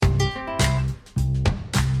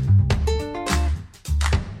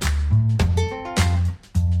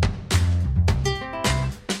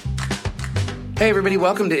Hey everybody,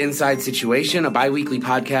 welcome to Inside Situation, a bi-weekly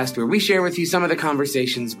podcast where we share with you some of the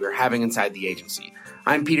conversations we're having inside the agency.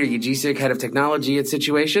 I'm Peter Yajicic, Head of Technology at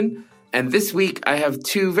Situation, and this week I have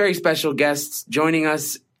two very special guests joining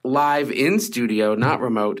us live in studio, not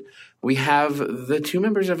remote. We have the two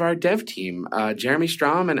members of our dev team, Jeremy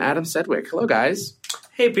Strom and Adam Sedgwick. Hello, guys.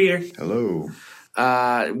 Hey, Peter. Hello.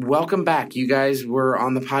 Welcome back. You guys were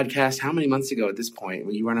on the podcast how many months ago at this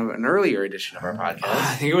point? You were on an earlier edition of our podcast.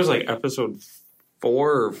 I think it was like episode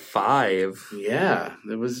 4 or 5. Yeah,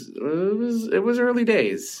 it was early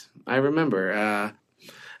days. I remember.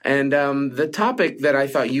 And the topic that I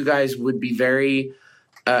thought you guys would be very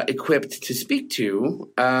equipped to speak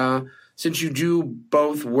to, since you do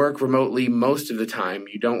both work remotely most of the time,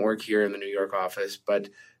 you don't work here in the New York office, but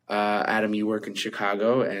Adam, you work in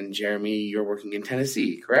Chicago, and Jeremy, you're working in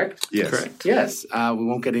Tennessee, correct? Yes. Correct. Yes. We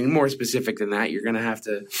won't get any more specific than that. You're going to have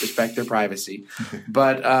to respect their privacy.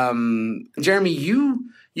 But Jeremy, you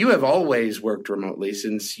have always worked remotely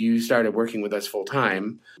since you started working with us full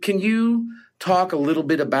time. Can you talk a little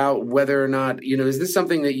bit about whether or not, is this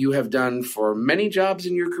something that you have done for many jobs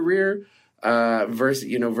in your career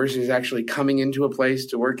versus actually coming into a place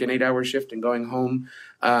to work an 8-hour shift and going home?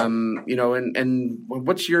 And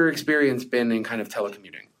what's your experience been in kind of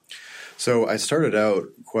telecommuting? So I started out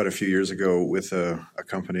quite a few years ago with a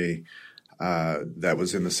company that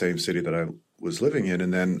was in the same city that I was living in,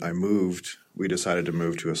 and then we decided to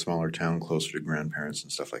move to a smaller town closer to grandparents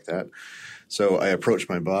and stuff like that. So I approached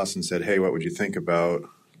my boss and said, hey, what would you think about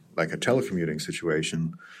like a telecommuting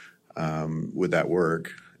situation? Would that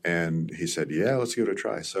work? And he said, yeah, let's give it a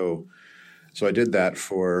try. So I did that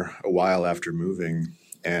for a while after moving.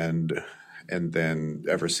 And then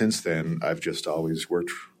ever since then, I've just always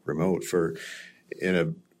worked remote in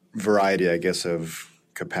a variety, I guess, of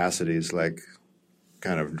capacities, like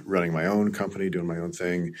kind of running my own company, doing my own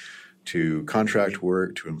thing, to contract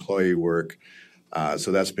work, to employee work.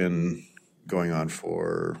 So that's been going on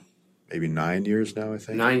for maybe 9 years now, I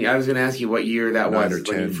think. 9. I was going to ask you what year that was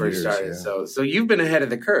when you first started. Yeah. So you've been ahead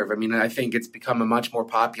of the curve. I mean, I think it's become a much more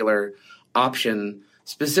popular option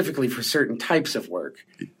specifically for certain types of work.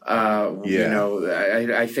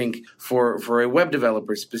 I think for a web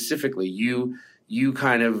developer specifically, you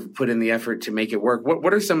kind of put in the effort to make it work.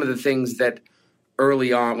 What are some of the things that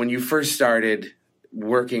early on, when you first started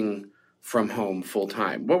working from home full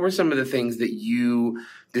time, what were some of the things that you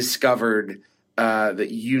discovered that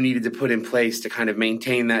you needed to put in place to kind of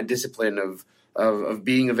maintain that discipline of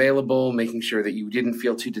being available, making sure that you didn't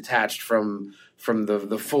feel too detached from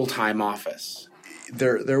the full-time office?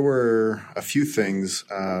 There were a few things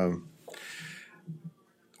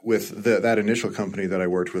with that initial company that I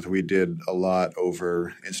worked with. We did a lot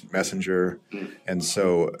over Instant Messenger, and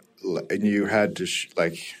you had to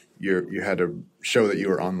you had to show that you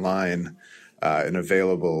were online and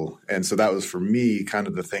available. And so that was for me kind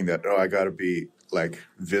of the thing that I got to be like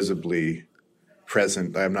visibly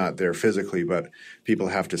present. I'm not there physically, but people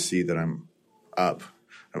have to see that I'm up.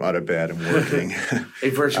 I'm out of bed, I'm working. A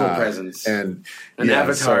virtual presence. And an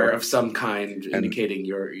avatar of some kind indicating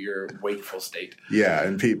your wakeful state. Yeah,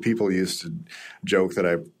 and people used to joke that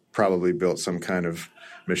I probably built some kind of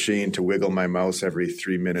machine to wiggle my mouse every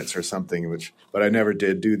 3 minutes or something, but I never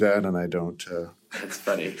did do that, and I don't. That's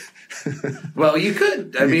funny. Well, you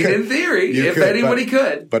could. In theory, if anybody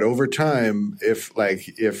could. But over time,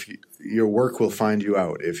 if your work will find you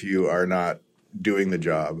out, if you are not doing the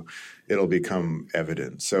job, it'll become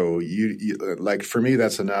evident. So you like, for me,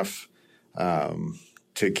 that's enough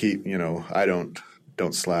to keep. I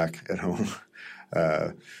don't slack at home.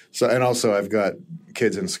 And also I've got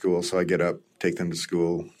kids in school, so I get up, take them to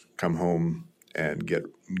school, come home, and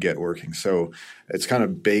get working. So it's kind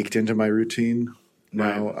of baked into my routine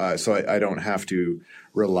now. So I don't have to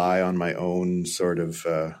rely on my own sort of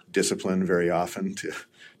discipline very often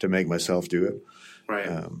to make myself do it. Right.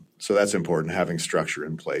 So that's important, having structure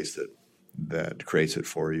in place that creates it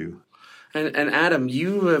for you. And Adam,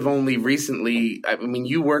 you have only recently,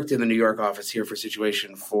 you worked in the New York office here for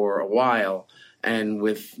Situation for a while, and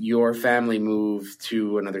with your family move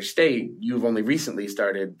to another state, you've only recently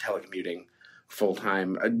started telecommuting full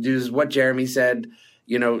time. Does what Jeremy said,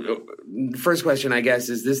 first question, I guess,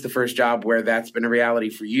 is this the first job where that's been a reality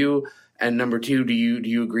for you? And number two, do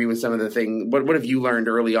you agree with some of the things? What have you learned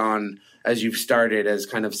early on as you've started as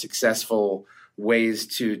kind of successful ways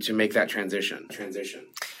to make that transition?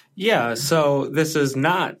 Yeah, so this is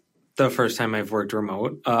not the first time I've worked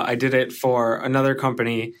remote. I did it for another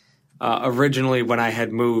company originally when I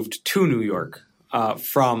had moved to New York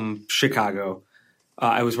from Chicago.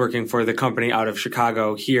 I was working for the company out of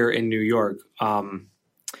Chicago here in New York.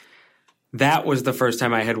 that was the first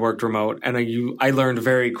time I had worked remote, and I learned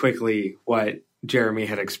very quickly what Jeremy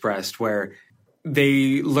had expressed, where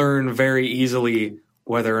they learn very easily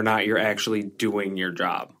whether or not you're actually doing your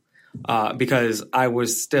job. Because I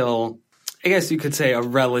was still, I guess you could say, a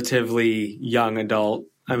relatively young adult.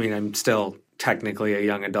 I mean, I'm still technically a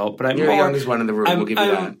young adult, but you're the youngest one in the room. We'll give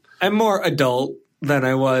you that. I'm more adult than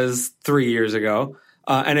I was 3 years ago.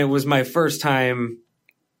 And it was my first time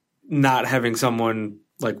not having someone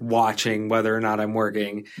like watching whether or not I'm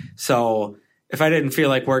working. So if I didn't feel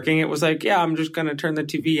like working, it was like, yeah, I'm just going to turn the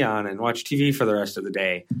TV on and watch TV for the rest of the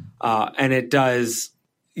day. And it does,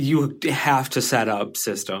 you have to set up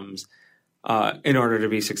systems in order to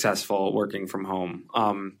be successful working from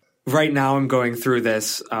home. Right now I'm going through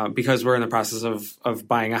this because we're in the process of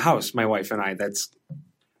buying a house, my wife and I. That's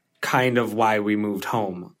kind of why we moved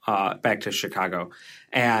home back to Chicago.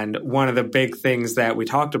 And one of the big things that we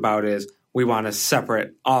talked about is we want a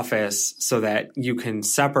separate office so that you can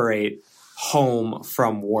separate home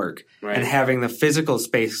from work. Right. And having the physical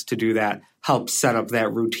space to do that helps set up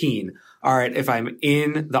that routine. All right, if I'm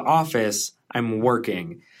in the office, I'm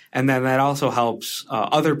working. And then that also helps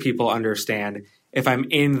other people understand if I'm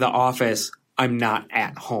in the office, I'm not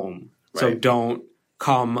at home. Right. So don't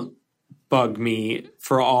come bug me.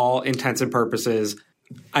 For all intents and purposes,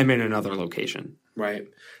 I'm in another location. Right.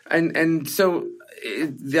 And so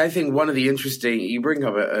I think one of the you bring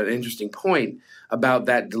up an interesting point about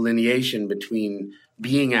that delineation between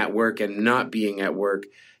being at work and not being at work.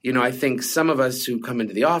 You know, I think some of us who come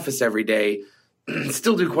into the office every day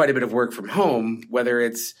still do quite a bit of work from home, whether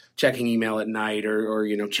it's checking email at night or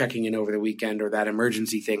you know, checking in over the weekend, or that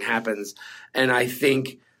emergency thing happens. And I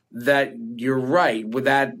think that you're right with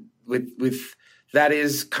that, with that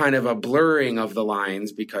is kind of a blurring of the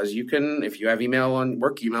lines, because you can, if you have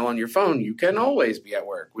work email on your phone, you can always be at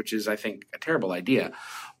work, which is, I think, a terrible idea.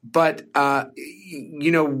 But,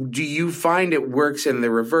 you know, do you find it works in the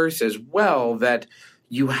reverse as well, that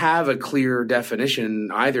you have a clear definition,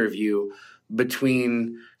 either of you,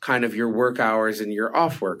 between kind of your work hours and your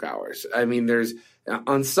off work hours? I mean, there's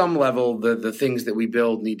on some level, the things that we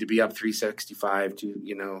build need to be up 365 to,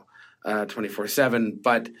 you know, 24/7.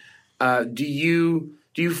 But do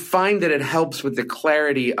you find that it helps with the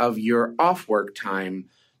clarity of your off work time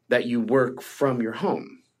that you work from your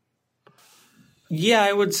home? Yeah,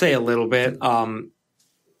 I would say a little bit.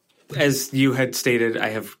 As you had stated,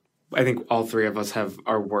 I think all three of us have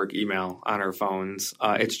our work email on our phones.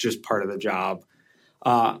 It's just part of the job.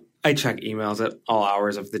 I check emails at all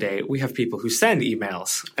hours of the day. We have people who send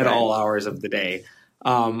emails at all hours of the day.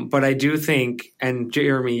 But I do think, and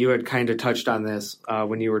Jeremy, you had kind of touched on this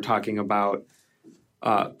when you were talking about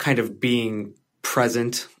kind of being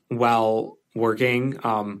present while working,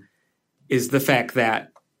 is the fact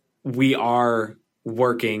that we are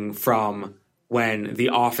working from when the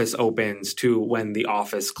office opens to when the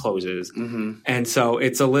office closes. Mm-hmm. And so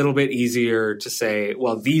it's a little bit easier to say,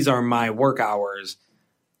 well, these are my work hours.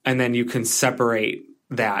 And then you can separate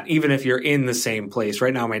that, even if you're in the same place.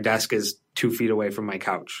 Right now, my desk is 2 feet away from my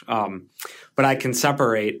couch. But I can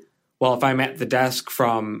separate, well, if I'm at the desk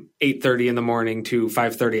from 8:30 in the morning to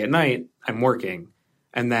 5:30 at night, I'm working.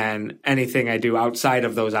 And then anything I do outside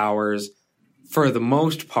of those hours, for the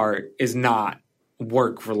most part, is not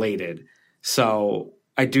work related. So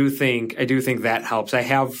I do think that helps. I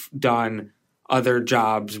have done other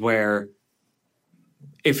jobs where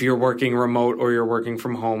if you're working remote or you're working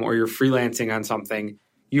from home or you're freelancing on something,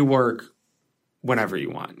 you work whenever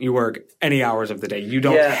you want. You work any hours of the day. You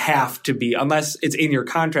don't have to be, unless it's in your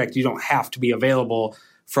contract, you don't have to be available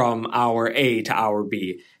from hour A to hour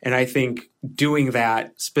B. And I think doing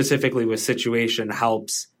that specifically with situation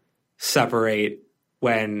helps separate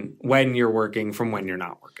when you're working from when you're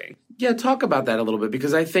not working. Yeah, talk about that a little bit,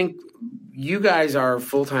 because I think you guys are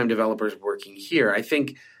full-time developers working here. I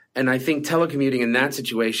think telecommuting in that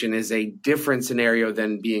situation is a different scenario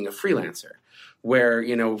than being a freelancer, where,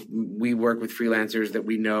 you know, we work with freelancers that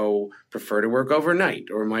we know prefer to work overnight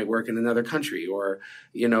or might work in another country, or,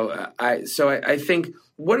 you know, I think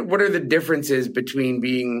what are the differences between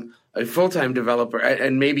being a full-time developer,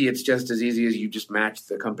 and maybe it's just as easy as you just match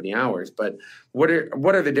the company hours, but what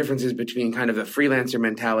are the differences between kind of the freelancer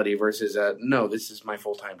mentality versus no, this is my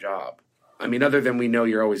full-time job? I mean, other than we know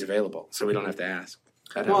you're always available, so we don't have to ask.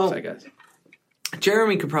 That helps, I guess.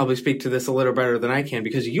 Jeremy could probably speak to this a little better than I can,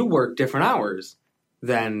 because you work different hours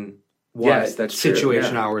than what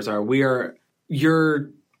situation hours are.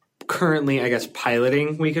 You're currently, I guess,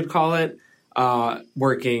 piloting, we could call it,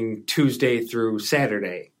 working Tuesday through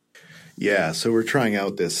Saturday. Yeah, so we're trying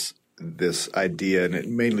out this idea, and it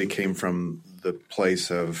mainly came from the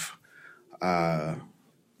place of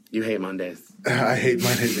You hate Mondays. I hate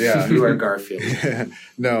Mondays. Yeah, You are Garfield.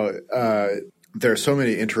 No, there are so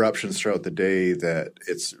many interruptions throughout the day that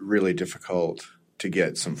it's really difficult to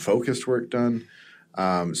get some focused work done.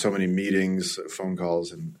 So many meetings, phone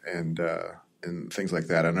calls, and things like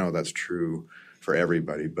that. I know that's true for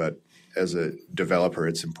everybody, but as a developer,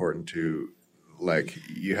 it's important to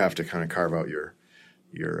you have to kind of carve out your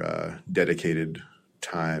dedicated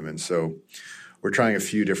time, and so we're trying a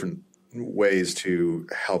few different ways to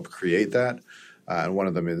help create that. And one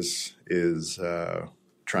of them is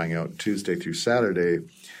trying out Tuesday through Saturday,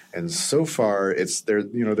 and so far there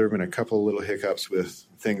have been a couple of little hiccups with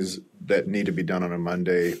things that need to be done on a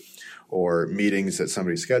Monday, or meetings that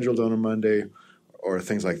somebody scheduled on a Monday, or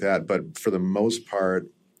things like that. But for the most part,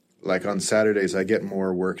 like on Saturdays, I get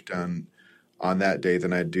more work done on that day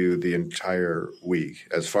than I do the entire week,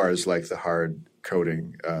 as far as like the hard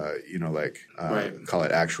coding, right. Call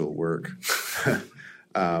it actual work.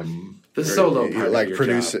 The solo part, like of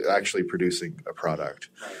your job. actually producing a product.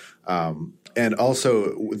 And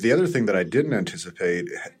also, the other thing that I didn't anticipate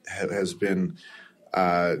has been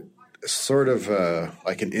sort of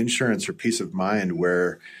like an insurance or peace of mind,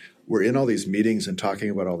 where we're in all these meetings and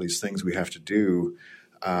talking about all these things we have to do,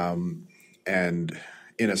 and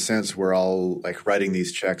in a sense, we're all like writing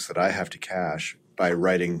these checks that I have to cash by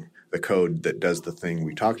writing the code that does the thing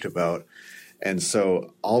we talked about. And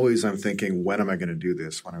so always I'm thinking, when am I going to do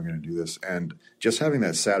this? When am I going to do this? And just having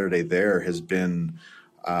that Saturday there has been,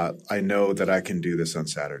 I know that I can do this on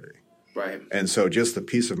Saturday. Right. And so just the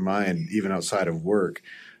peace of mind, even outside of work,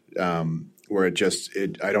 where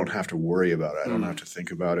I don't have to worry about it. I don't have to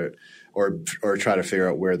think about it or try to figure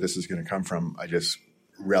out where this is going to come from. I just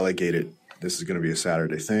relegate it. This is going to be a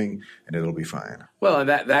Saturday thing, and it'll be fine. Well,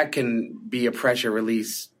 that can be a pressure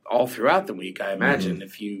release all throughout the week, I imagine. Mm-hmm.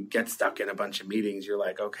 If you get stuck in a bunch of meetings, you're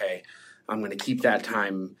like, okay, I'm going to keep that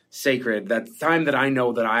time sacred. That time that I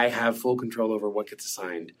know that I have full control over what gets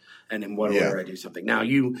assigned and in what order I do something. Now,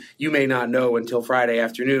 you may not know until Friday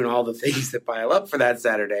afternoon all the things that pile up for that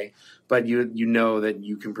Saturday, but you know that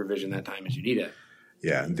you can provision that time as you need it.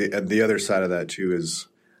 Yeah, and the other side of that too is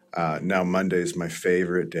now Monday is my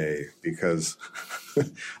favorite day, because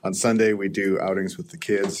on Sunday we do outings with the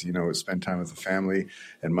kids, spend time with the family,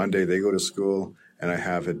 and Monday they go to school, and I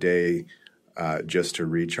have a day just to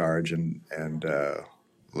recharge, and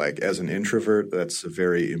like as an introvert, that's a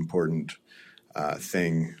very important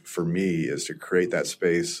thing for me, is to create that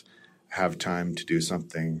space, have time to do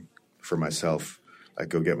something for myself, like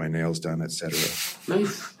go get my nails done, etc.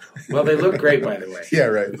 Nice. Well, they look great, by the way. Yeah,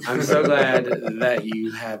 right. I'm so glad that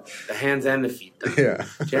you have the hands and the feet done. Yeah.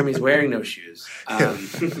 Jeremy's wearing no shoes.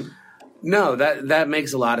 No, that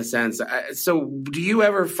makes a lot of sense. So do you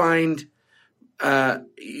ever find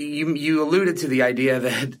you alluded to the idea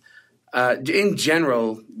that in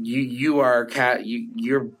general your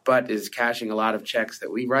butt is cashing a lot of checks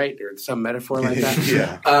that we write, or some metaphor like that?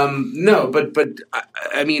 Yeah. No, but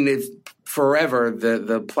I mean, it's forever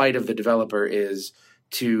the plight of the developer is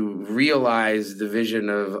to realize the vision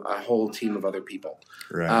of a whole team of other people.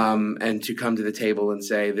 Right. And to come to the table and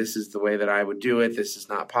say, this is the way that I would do it. This is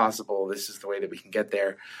not possible. This is the way that we can get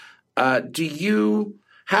there.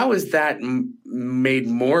 How is that made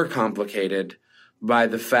more complicated by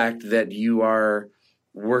the fact that you are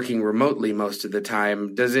working remotely most of the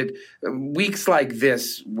time? Does it, weeks like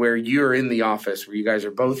this where you're in the office, where you guys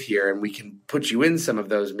are both here and we can put you in some of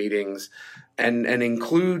those meetings and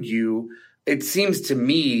include you, it seems to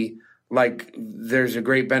me like there's a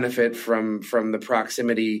great benefit from the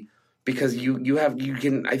proximity, because you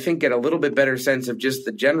can, I think, get a little bit better sense of just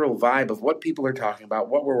the general vibe of what people are talking about,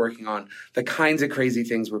 what we're working on, the kinds of crazy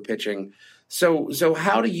things we're pitching. So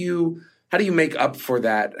how do you make up for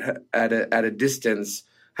that at a distance?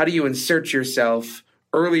 How do you insert yourself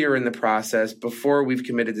earlier in the process before we've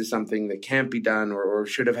committed to something that can't be done or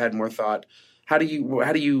should have had more thought? How do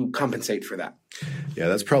you compensate for that? Yeah,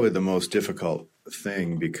 that's probably the most difficult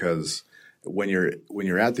thing, because when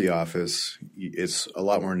you're at the office, it's a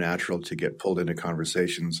lot more natural to get pulled into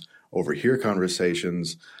conversations, overhear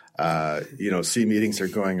conversations, see meetings are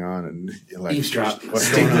going on, and like, eavesdrop.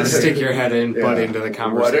 Stick your head in, butt into the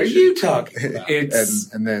conversation. What are you talking about?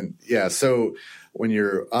 And then so when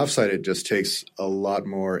you're offsite, it just takes a lot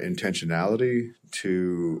more intentionality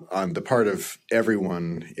on the part of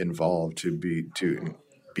everyone involved to be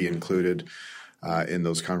included in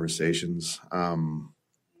those conversations.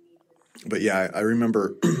 But yeah, I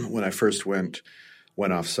remember when I first went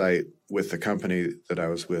off-site with the company that I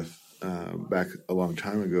was with back a long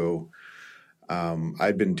time ago.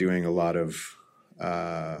 I'd been doing a lot of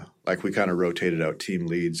we kind of rotated out team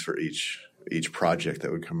leads for each project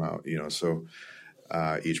that would come out. So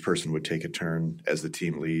each person would take a turn as the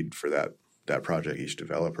team lead for that project, each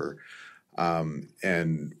developer.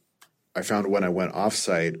 And I found when I went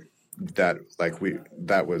offsite that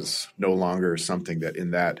that was no longer something that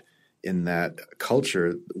in that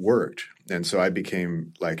culture worked. And so I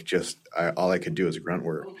became all I could do is grunt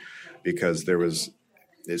work, because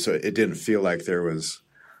so it didn't feel like there was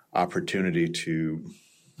opportunity to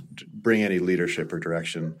bring any leadership or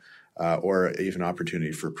direction, or even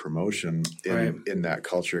opportunity for promotion in that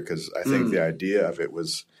culture. Because I think the idea of it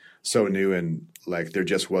was so new, and there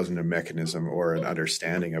just wasn't a mechanism or an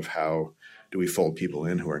understanding of how do we fold people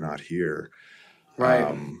in who are not here.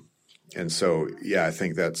 Right. And so, I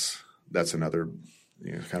think that's another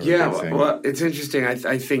kind of a big thing. Well, it's interesting.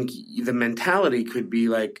 I think the mentality could be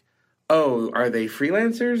oh, are they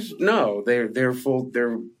freelancers? No, they're full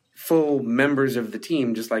members of the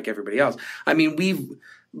team, just like everybody else. I mean,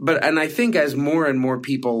 and I think as more and more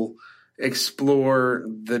people explore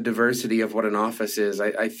the diversity of what an office is,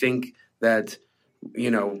 I think that,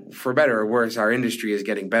 for better or worse, our industry is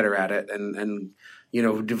getting better at it, and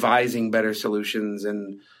devising better solutions.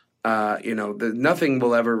 And nothing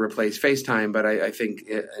will ever replace FaceTime, but I think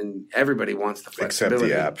and everybody wants the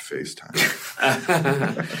flexibility. Except the app FaceTime.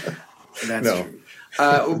 That's true.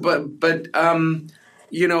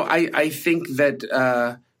 I think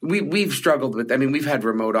that we've struggled with. I mean, we've had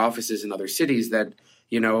remote offices in other cities that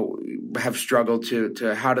have struggled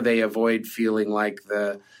to how do they avoid feeling like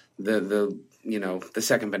the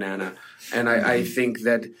second banana. And I think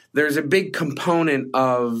that there's a big component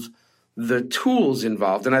of the tools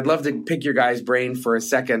involved, and I'd love to pick your guys' brain for a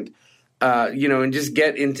second, and just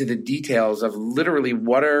get into the details of literally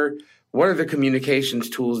what are the communications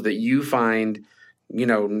tools that you find,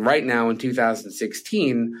 right now in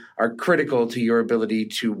 2016 are critical to your ability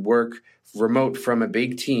to work remote from a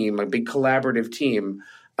big team, a big collaborative team.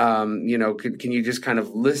 Can you just kind of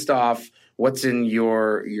list off what's in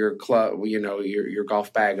your club, your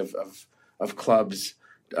golf bag of clubs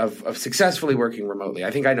of successfully working remotely?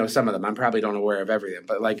 I think I know some of them. I'm probably not aware of everything,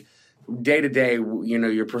 but day to day,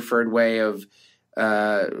 your preferred way of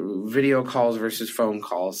video calls versus phone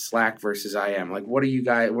calls, Slack versus IM. What are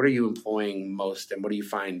you employing most, and what do you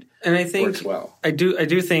find works well? I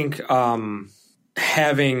do think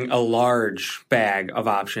having a large bag of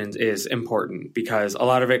options is important, because a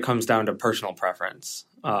lot of it comes down to personal preference.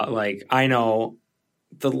 I know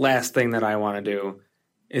the last thing that I want to do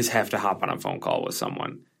is have to hop on a phone call with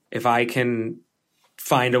someone. If I can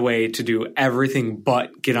find a way to do everything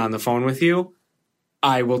but get on the phone with you,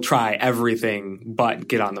 I will try everything but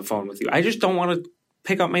get on the phone with you. I just don't want to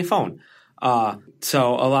pick up my phone.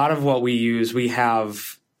 So a lot of what we use, we have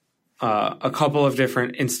a couple of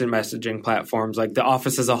different instant messaging platforms. The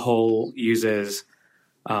office as a whole uses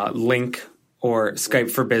Link or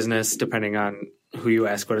Skype for Business, depending on who you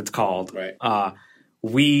ask what it's called. Right.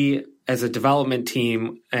 We, as a development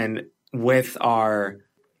team, and with our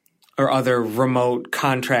other remote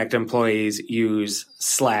contract employees, use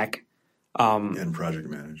Slack. And project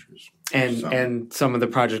managers. And some of the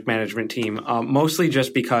project management team, mostly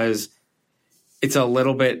just because it's a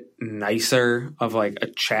little bit nicer of a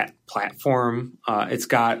chat platform. It's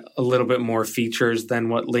got a little bit more features than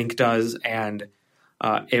what Link does, and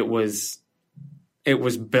it was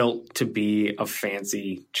built to be a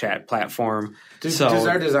fancy chat platform. Does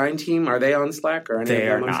our design team, are they on Slack or any of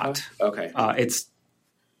them on not? Slack? Okay. It's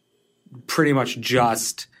pretty much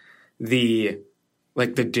just the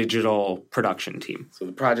digital production team. So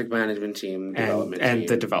the project management team, development team. And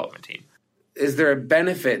the development team. Is there a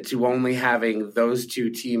benefit to only having those two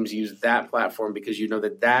teams use that platform, because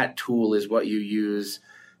that tool is what you use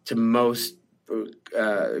to most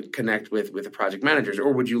connect with the project managers?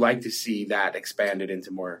 Or would you like to see that expanded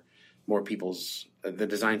into more people's, the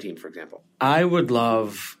design team, for example? I would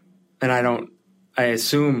love, and I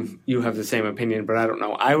assume you have the same opinion, but I don't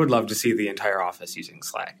know. I would love to see the entire office using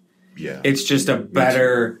Slack. Yeah. It's just a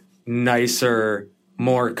better, nicer,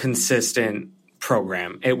 more consistent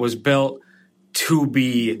program. It was built to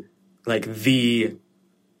be the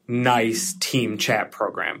nice team chat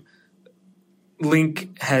program.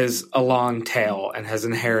 Link has a long tail and has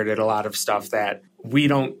inherited a lot of stuff that we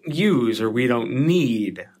don't use or we don't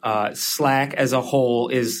need. Slack as a whole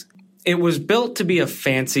it was built to be a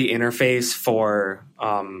fancy interface for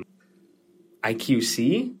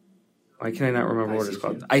IQC. Why can I not remember what it's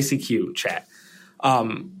called? ICQ chat.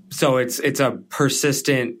 So it's a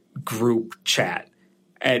persistent group chat.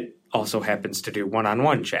 It also happens to do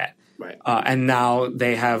one-on-one chat. Right. And now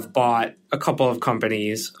they have bought a couple of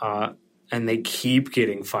companies, and they keep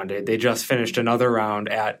getting funded. They just finished another round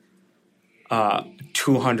at $2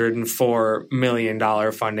 $204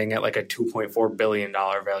 million funding at like a $2.4 billion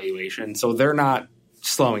valuation. So they're not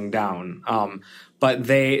slowing down. But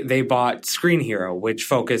they bought Screen Hero, which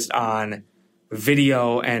focused on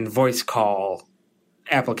video and voice call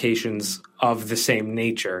applications of the same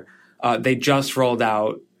nature. They just rolled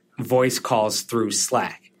out voice calls through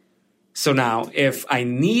Slack. So now if I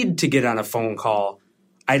need to get on a phone call,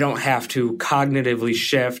 I don't have to cognitively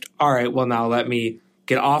shift. All right, well, now let me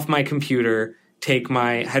get off my computer, take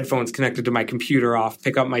my headphones connected to my computer off,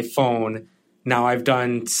 pick up my phone. Now I've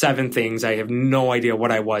done 7 things. I have no idea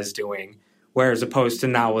what I was doing. Whereas opposed to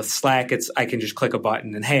now with Slack, I can just click a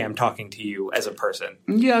button and, hey, I'm talking to you as a person.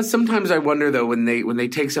 Yeah, sometimes I wonder, though, when they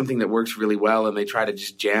take something that works really well and they try to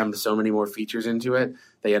just jam so many more features into it,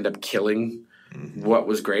 they end up killing what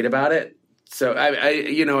was great about it. So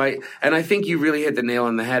I think you really hit the nail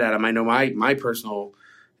on the head, Adam. I know my personal,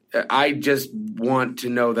 I just want to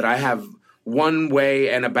know that I have one way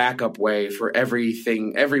and a backup way for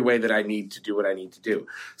everything, every way that I need to do what I need to do.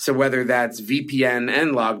 So whether that's VPN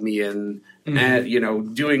and log me in,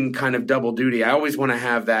 and doing kind of double duty, I always want to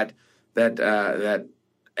have that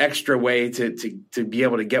extra way to be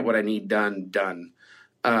able to get what I need done.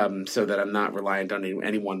 So that I'm not reliant on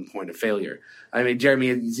any one point of failure. I mean, Jeremy,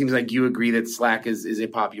 it seems like you agree that Slack is a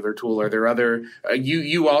popular tool. Are there other?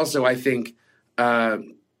 You also, I think,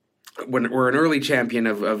 when we're an early champion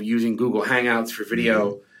of using Google Hangouts for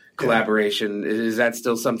video collaboration. Is that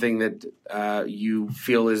still something that you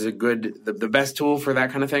feel is the best tool for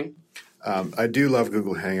that kind of thing? I do love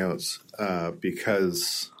Google Hangouts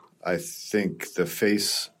because I think the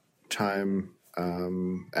FaceTime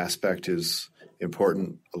aspect is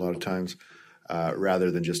important a lot of times,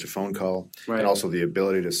 rather than just a phone call. Right. And also the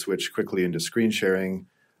ability to switch quickly into screen sharing,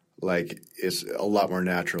 is a lot more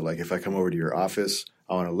natural. Like if I come over to your office,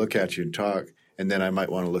 I want to look at you and talk, and then I might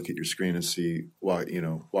want to look at your screen and see, walk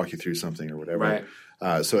you through something or whatever.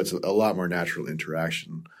 Right. So it's a lot more natural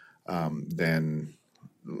interaction than,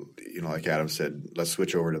 like Adam said, let's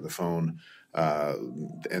switch over to the phone.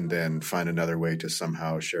 And then find another way to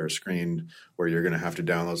somehow share a screen where you're going to have to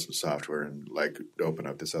download some software and open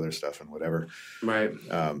up this other stuff and whatever. Right.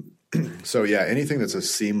 So yeah, anything that's a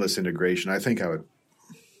seamless integration, I think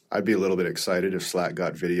I'd be a little bit excited if Slack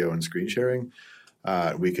got video and screen sharing.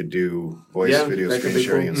 We could do voice, video, screen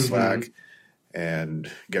sharing in Slack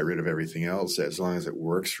and get rid of everything else. As long as it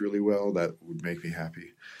works really well, that would make me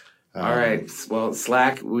happy. All right. Well,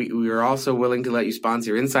 Slack, we are also willing to let you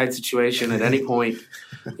sponsor Inside Situation at any point.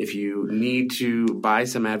 If you need to buy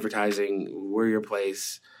some advertising, we're your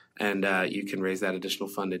place, and you can raise that additional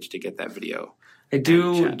fundage to get that video. I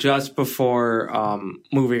do, just before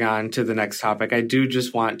moving on to the next topic, I do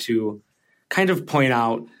just want to kind of point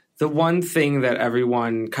out the one thing that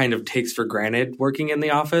everyone kind of takes for granted working in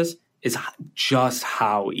the office is just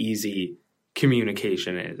how easy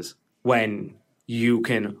communication is when you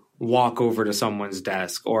can walk over to someone's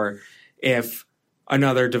desk, or if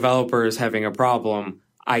another developer is having a problem,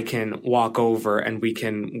 I can walk over and we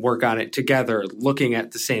can work on it together, looking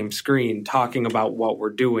at the same screen, talking about what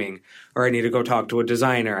we're doing. Or I need to go talk to a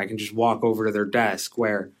designer, I can just walk over to their desk.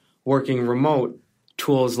 Where working remote,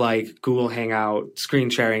 tools like Google Hangout,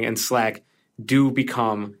 screen sharing, and Slack do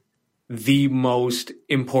become the most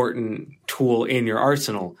important tool in your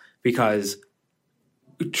arsenal, because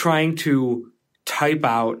trying to type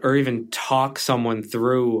out or even talk someone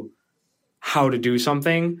through how to do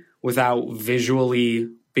something without visually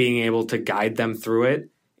being able to guide them through it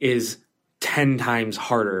is 10 times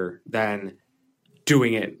harder than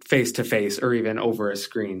doing it face to face or even over a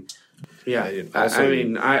screen. Yeah.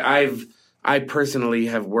 I personally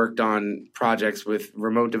have worked on projects with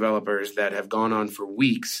remote developers that have gone on for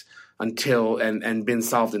weeks until and been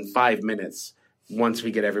solved in 5 minutes once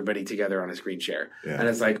we get everybody together on a screen share. Yeah. And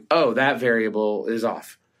it's like, oh, that variable is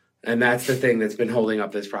off. And that's the thing that's been holding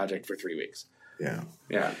up this project for 3 weeks. Yeah.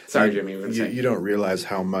 Yeah. Sorry, Jimmy. You don't realize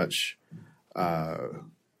how much, how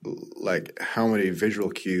many visual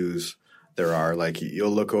cues there are. Like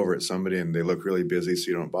you'll look over at somebody and they look really busy,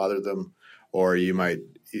 so you don't bother them. Or you might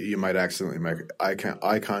accidentally make eye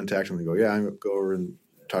contact and they go, yeah, I'm going to go over and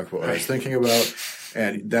talk about what I was thinking about.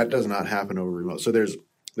 And that does not happen over remote. So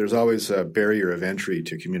there's always a barrier of entry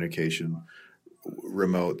to communication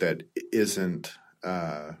remote that isn't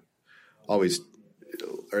always,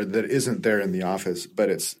 or that isn't there in the office. But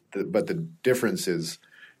the difference is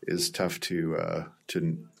tough to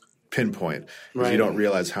pinpoint. Right. You don't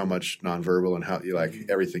realize how much nonverbal and how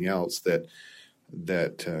everything else that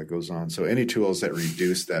goes on. So any tools that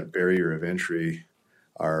reduce that barrier of entry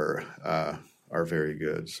are are very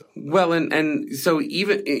good. So. Well, and so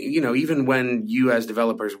even when you as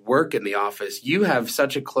developers work in the office, you have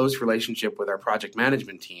such a close relationship with our project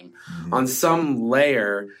management team. Mm-hmm. On some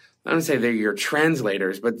layer, I don't say they're your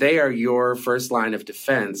translators, but they are your first line of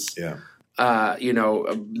defense. Yeah.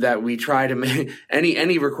 That we try to make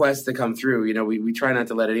any requests that come through, we try not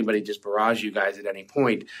to let anybody just barrage you guys at any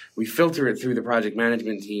point. We filter it through the project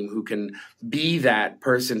management team who can be that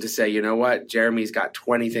person to say, you know what, Jeremy's got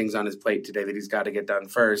 20 things on his plate today that he's got to get done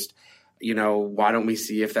first. Why don't we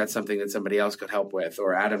see if that's something that somebody else could help with?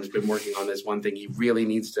 Or Adam's been working on this one thing he really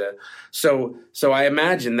needs to. So I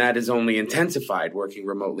imagine that is only intensified working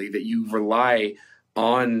remotely, that you rely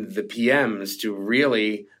on the PMs to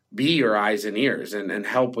really be your eyes and ears and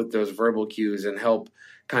help with those verbal cues and help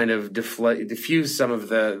kind of diffuse some of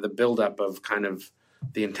the buildup of kind of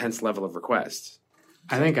the intense level of requests.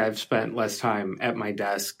 I think I've spent less time at my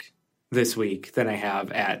desk this week than I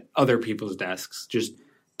have at other people's desks, just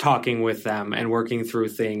talking with them and working through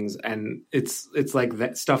things. And it's like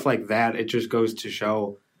that stuff like that. It just goes to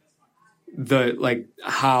show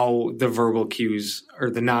how the verbal cues or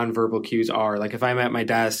the nonverbal cues are. Like if I'm at my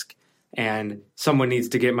desk and someone needs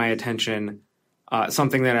to get my attention,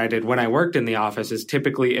 something that I did when I worked in the office is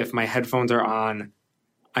typically if my headphones are on,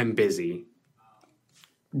 I'm busy.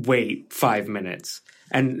 Wait 5 minutes.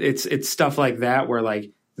 And it's stuff like that where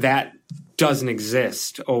like that doesn't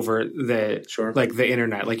exist over the the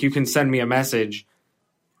internet. Like you can send me a message.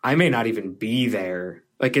 I may not even be there.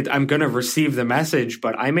 I'm going to receive the message,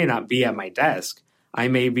 but I may not be at my desk. I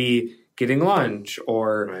may be getting lunch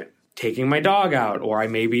or taking my dog out, or I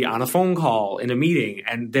may be on a phone call in a meeting,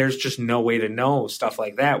 and there's just no way to know stuff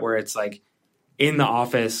like that where it's like in the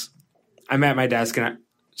office, I'm at my desk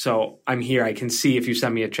so I'm here. I can see if you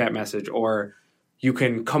send me a chat message, or you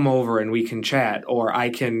can come over and we can chat, or I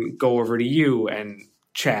can go over to you and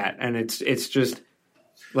chat. And it's just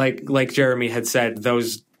like Jeremy had said,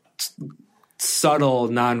 those subtle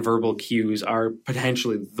nonverbal cues are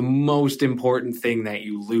potentially the most important thing that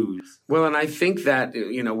you lose. Well, and I think that,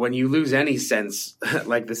 when you lose any sense,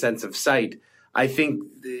 like the sense of sight, I think,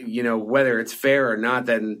 whether it's fair or not,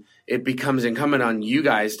 then it becomes incumbent on you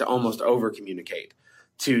guys to almost over communicate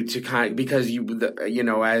to kind, because if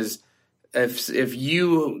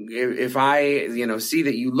I see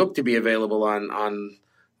that you look to be available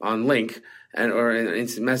on link or an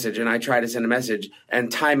instant message, and I try to send a message,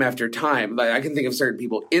 and time after time, like I can think of certain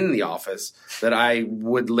people in the office that I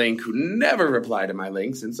would link who never reply to my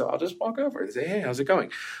links, and so I'll just walk over and say, "Hey, how's it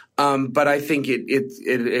going?" But I think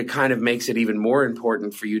it kind of makes it even more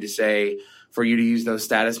important for you to use those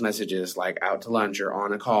status messages like out to lunch or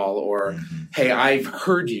on a call or, "Hey, I've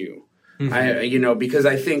heard you," because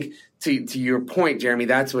I think. To your point, Jeremy,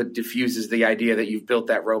 that's what diffuses the idea that you've built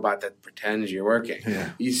that robot that pretends you're working. Yeah.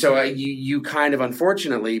 You kind of,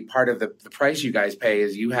 unfortunately, part of the price you guys pay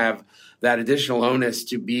is you have that additional onus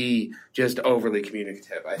to be just overly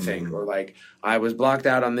communicative, I think. Or like, I was blocked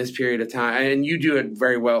out on this period of time. And you do it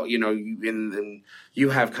very well, you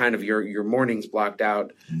have kind of your mornings blocked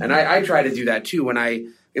out. And I try to do that too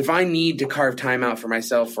if I need to carve time out for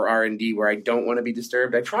myself for R&D where I don't want to be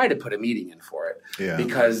disturbed, I try to put a meeting in for it. Yeah.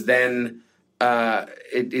 Because then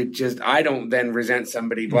I don't then resent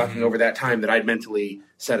somebody blocking over that time that I'd mentally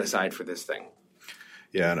set aside for this thing.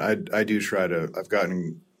 Yeah, and I do try to – I've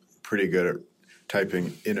gotten pretty good at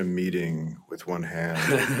typing in a meeting with one hand.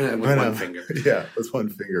 with one finger. Yeah, with one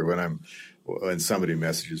finger when somebody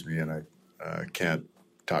messages me and I can't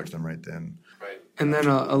talk to them right then. And then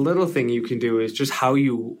a little thing you can do is just how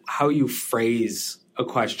you phrase a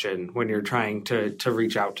question when you're trying to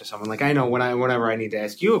reach out to someone. Like I know whenever I need to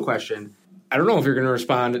ask you a question, I don't know if you're going to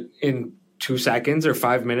respond in 2 seconds or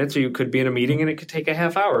 5 minutes, or you could be in a meeting and it could take a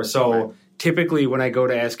half hour. So typically when I go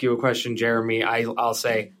to ask you a question, Jeremy, I'll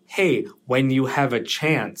say, "Hey, when you have a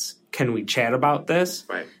chance, can we chat about this?"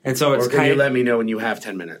 Right. And so it's you let me know when you have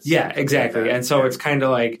 10 minutes. Yeah, exactly. And so it's kind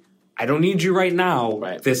of like, I don't need you right now.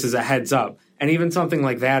 Right. This is a heads up. And even something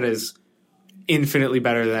like that is infinitely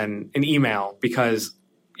better than an email, because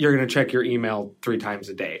you're going to check your email 3 times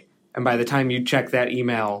a day. And by the time you check that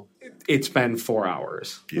email, it's been 4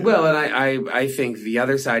 hours. Yeah. Well, and I think the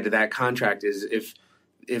other side to that contract is if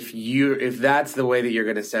that's the way that you're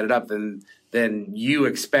going to set it up, then you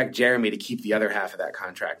expect Jeremy to keep the other half of that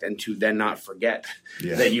contract and to then not forget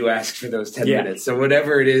that you asked for those 10 minutes. So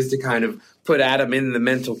whatever it is to kind of put Adam in the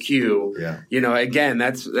mental queue, again,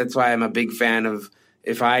 that's why I'm a big fan of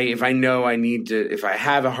if I know I need to, if I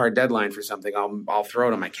have a hard deadline for something, I'll throw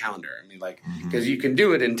it on my calendar. I mean, because you can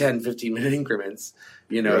do it in 10, 15-minute increments.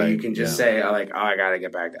 You can just say I got to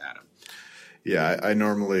get back to Adam. Yeah, I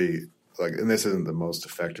normally like, and this isn't the most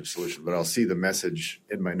effective solution, but I'll see the message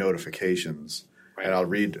in my notifications, and I'll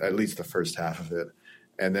read at least the first half of it,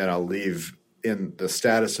 and then I'll leave in the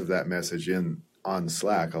status of that message on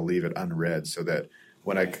Slack. I'll leave it unread so that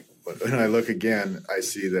when I look again, I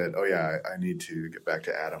see that, oh yeah, I need to get back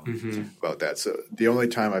to Adam about that. So the only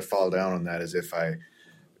time I fall down on that is if I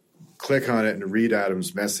click on it and read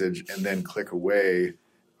Adam's message and then click away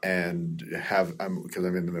and because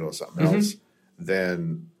I'm in the middle of something else,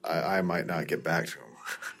 then I might not get back to him.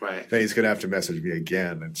 Right. Then he's going to have to message me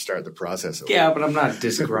again and start the process over. Yeah, but I'm not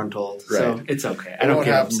disgruntled, so it's okay. I don't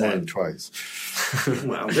get happen upset. more than twice.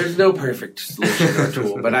 Well, there's no perfect solution or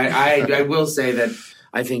tool, but I will say that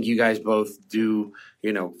I think you guys both do,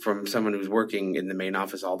 from someone who's working in the main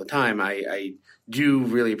office all the time, I do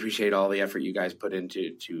really appreciate all the effort you guys put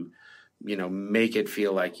into to make it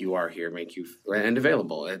feel like you are here, make you and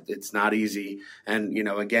available. It's not easy. And,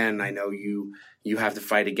 again, I know you have to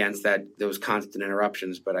fight against those constant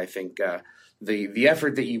interruptions, but I think the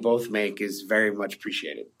effort that you both make is very much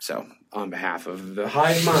appreciated. So on behalf of the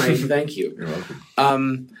Hive Mind, thank you. You're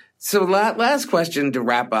welcome. So last question to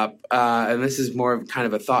wrap up, and this is more of kind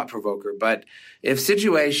of a thought provoker, but if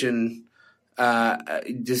Situation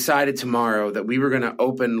decided tomorrow that we were going to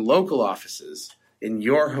open local offices in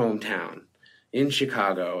your hometown, in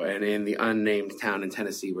Chicago, and in the unnamed town in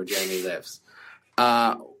Tennessee where Jamie lives.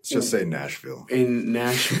 Let's just say Nashville. In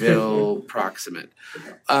Nashville proximate.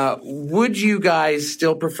 Would you guys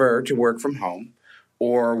still prefer to work from home,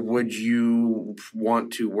 or would you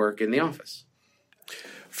want to work in the office?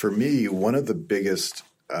 For me, one of the biggest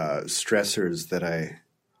stressors that I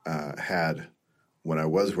had when I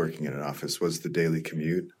was working in an office was the daily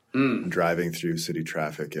commute, driving through city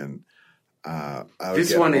traffic, and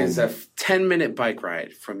this one is a 10-minute bike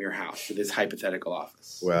ride from your house to this hypothetical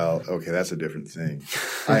office. Well, okay, that's a different thing.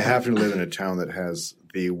 I happen to live in a town that has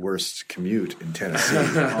the worst commute in Tennessee.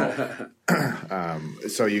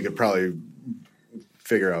 So you could probably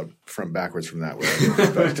figure out backwards from that way.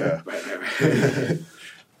 Right.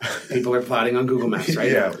 People are plotting on Google Maps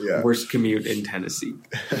right now. Yeah. Worst commute in Tennessee.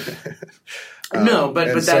 No,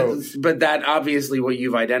 but that obviously what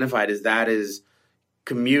you've identified is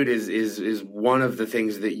commute is one of the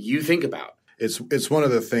things that you think about. It's one of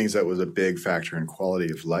the things that was a big factor in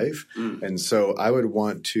quality of life. And so I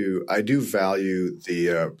do value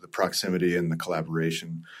the proximity and the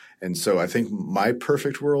collaboration. And so I think my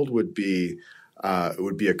perfect world would be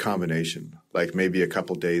a combination, like maybe a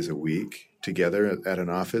couple days a week together at an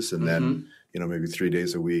office, and then, maybe 3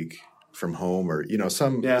 days a week from home, or,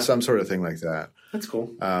 some sort of thing like that. That's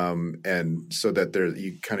cool. And so that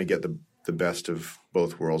you kind of get the best of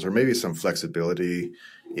both worlds, or maybe some flexibility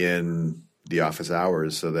in the office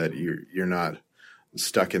hours so that you're not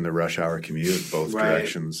stuck in the rush hour commute both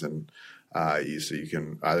directions, and so you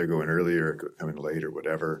can either go in early or come in late or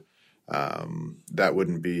whatever. That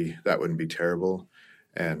wouldn't be terrible.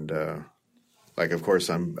 And of course,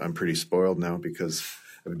 I'm pretty spoiled now because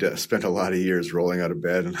I've spent a lot of years rolling out of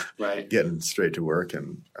bed and getting straight to work,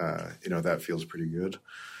 and that feels pretty good.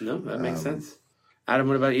 No, that makes sense. Adam,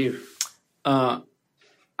 what about you?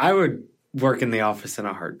 I would work in the office in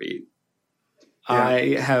a heartbeat.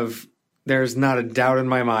 Yeah. There's not a doubt in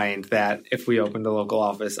my mind that if we opened a local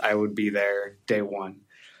office, I would be there day one.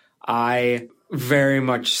 I very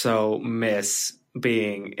much so miss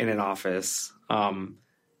being in an office.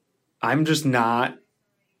 I'm just not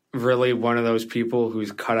really one of those people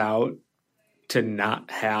who's cut out to not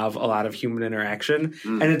have a lot of human interaction.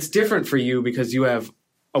 And it's different for you because you have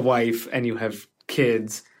a wife and you have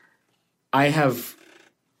kids. I have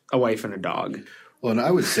a wife and a dog. Well, and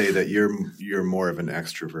I would say that you're more of an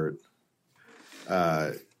extrovert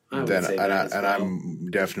I'm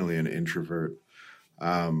definitely an introvert.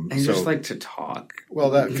 I just like to talk.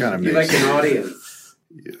 Well, that kind of makes you like an audience,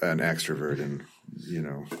 an extrovert, and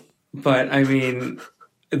But I mean,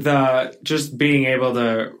 just being able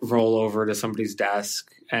to roll over to somebody's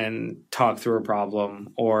desk and talk through a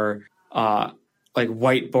problem, or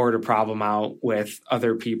whiteboard a problem out with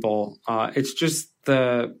other people. It's just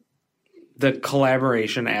the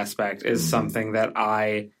collaboration aspect is something that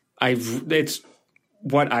it's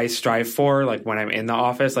what I strive for. Like when I'm in the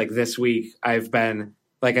office, like this week, I've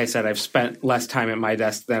spent less time at my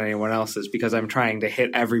desk than anyone else's because I'm trying to hit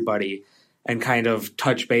everybody and kind of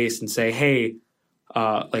touch base and say, hey,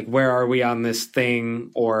 where are we on this thing?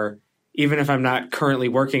 Or even if I'm not currently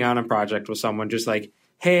working on a project with someone, just like,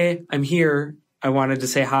 hey, I'm here. I wanted to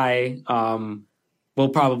say hi. We'll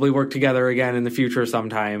probably work together again in the future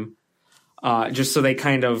sometime. Just so they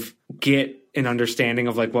kind of get an understanding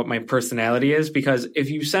of what my personality is. Because if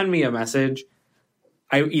you send me a message,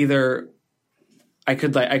 I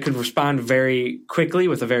I could respond very quickly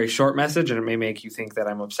with a very short message, and it may make you think that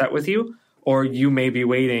I'm upset with you, or you may be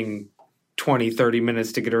waiting 20, 30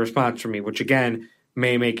 minutes to get a response from me, which again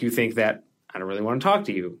may make you think that I don't really want to talk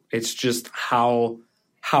to you. It's just how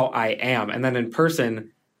I am. And then in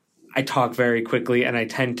person, I talk very quickly and I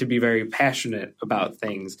tend to be very passionate about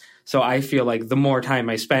things. So I feel like the more time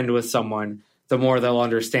I spend with someone, the more they'll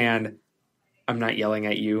understand I'm not yelling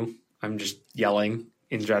at you. I'm just yelling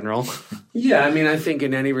in general. Yeah, I mean, I think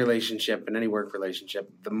in any relationship, in any work relationship,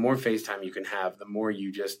 the more FaceTime you can have, the more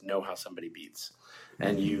you just know how somebody beats.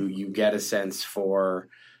 And you get a sense for,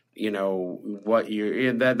 what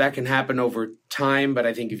that can happen over time. But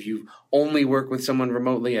I think if you only work with someone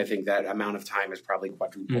remotely, I think that amount of time is probably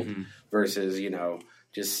quadrupled versus,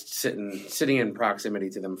 just sitting in proximity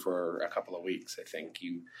to them for a couple of weeks. I think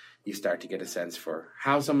you start to get a sense for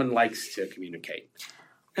how someone likes to communicate.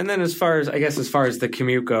 And then as far as the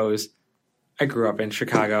commute goes, I grew up in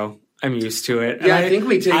Chicago. I'm used to it. Yeah, I think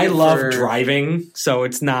we take I it love for... driving, so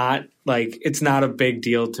it's not a big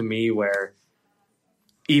deal to me where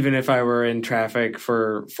even if I were in traffic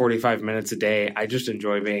for 45 minutes a day, I just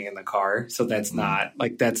enjoy being in the car. So that's not a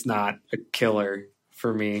killer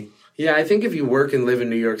for me. Yeah, I think if you work and live in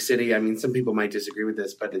New York City, I mean, some people might disagree with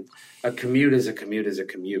this, but a commute is a commute is a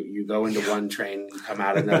commute. You go into one train, you come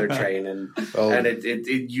out another train, and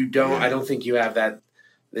you don't. I don't think you have that.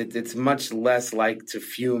 It's much less like to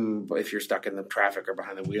fume if you're stuck in the traffic or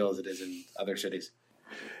behind the wheel as it is in other cities.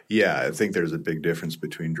 Yeah, I think there's a big difference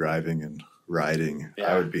between driving and riding.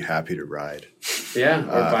 Yeah. I would be happy to ride. Yeah,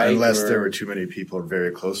 or bike, unless there were too many people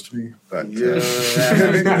very close to me. But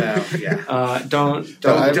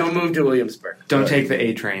don't move to Williamsburg. Don't take the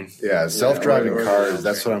A train. Yeah, self-driving cars.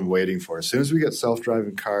 That's what I'm waiting for. As soon as we get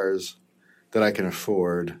self-driving cars that I can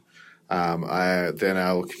afford, then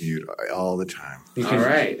I'll commute all the time. All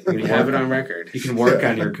right, we have it on record. You can work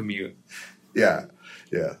on your commute. Yeah.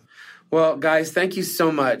 Well, guys, thank you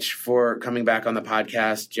so much for coming back on the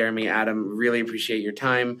podcast. Jeremy, Adam, really appreciate your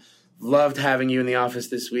time. Loved having you in the office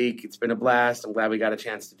this week. It's been a blast. I'm glad we got a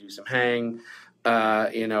chance to do some hang.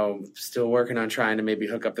 Still working on trying to maybe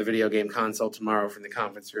hook up the video game console tomorrow from the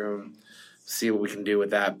conference room. See what we can do with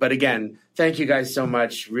that. But again, thank you guys so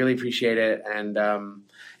much. Really appreciate it. And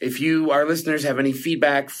if you, our listeners, have any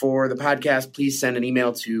feedback for the podcast, please send an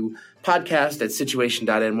email to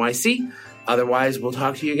podcast@situation.nyc. Otherwise, we'll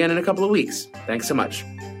talk to you again in a couple of weeks. Thanks so much.